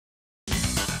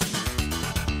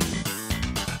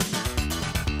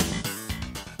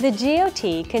The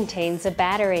GOT contains a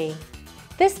battery.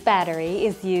 This battery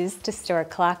is used to store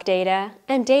clock data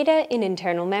and data in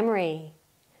internal memory.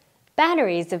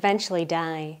 Batteries eventually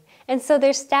die, and so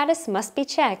their status must be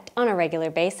checked on a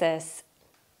regular basis.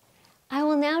 I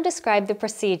will now describe the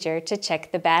procedure to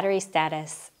check the battery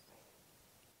status.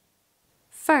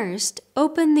 First,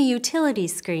 open the utility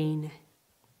screen.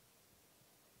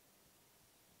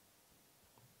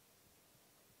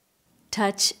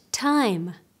 Touch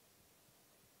Time.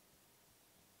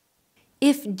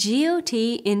 If GOT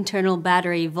internal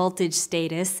battery voltage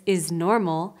status is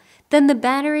normal, then the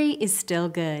battery is still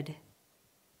good.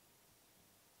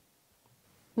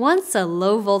 Once a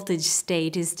low voltage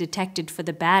state is detected for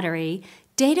the battery,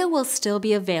 data will still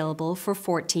be available for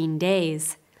 14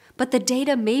 days, but the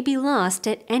data may be lost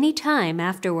at any time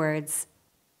afterwards.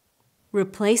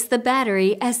 Replace the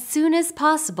battery as soon as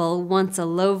possible once a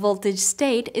low voltage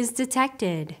state is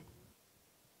detected.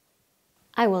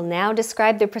 I will now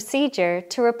describe the procedure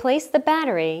to replace the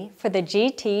battery for the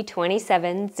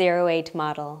GT2708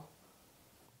 model.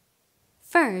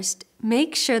 First,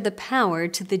 make sure the power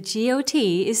to the GOT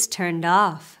is turned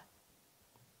off.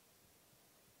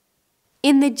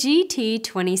 In the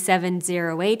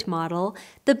GT2708 model,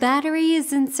 the battery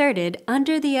is inserted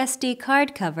under the SD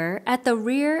card cover at the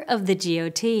rear of the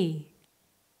GOT.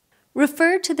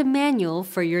 Refer to the manual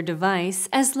for your device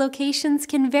as locations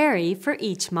can vary for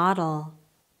each model.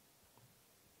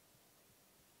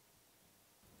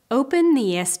 Open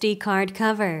the SD card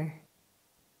cover.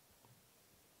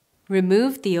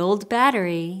 Remove the old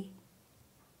battery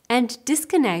and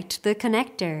disconnect the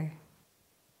connector.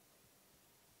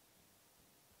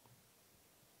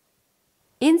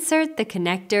 Insert the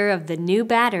connector of the new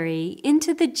battery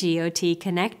into the GOT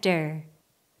connector.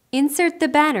 Insert the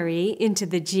battery into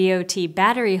the GOT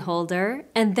battery holder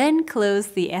and then close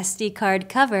the SD card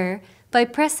cover by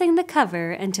pressing the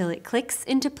cover until it clicks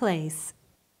into place.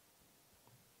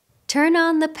 Turn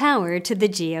on the power to the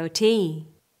GOT.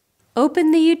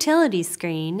 Open the utility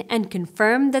screen and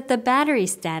confirm that the battery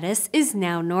status is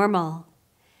now normal.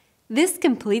 This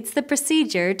completes the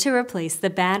procedure to replace the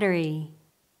battery.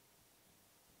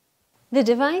 The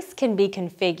device can be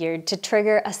configured to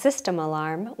trigger a system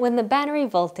alarm when the battery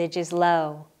voltage is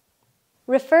low.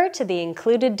 Refer to the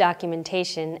included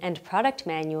documentation and product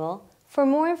manual for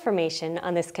more information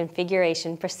on this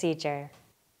configuration procedure.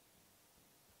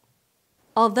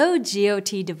 Although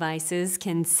GOT devices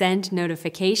can send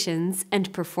notifications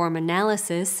and perform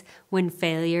analysis when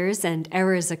failures and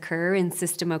errors occur in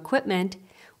system equipment,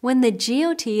 when the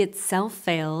GOT itself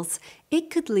fails, it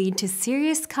could lead to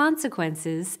serious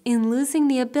consequences in losing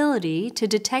the ability to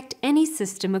detect any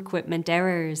system equipment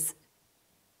errors.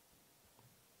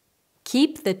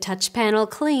 Keep the touch panel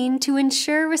clean to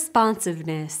ensure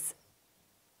responsiveness.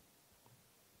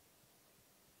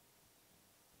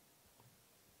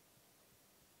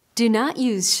 Do not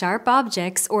use sharp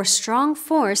objects or strong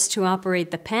force to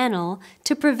operate the panel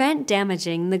to prevent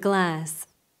damaging the glass.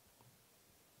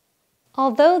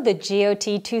 Although the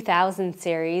GOT 2000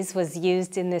 series was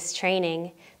used in this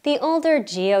training, the older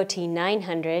GOT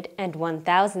 900 and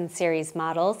 1000 series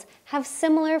models have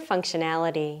similar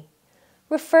functionality.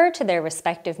 Refer to their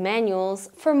respective manuals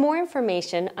for more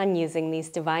information on using these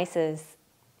devices.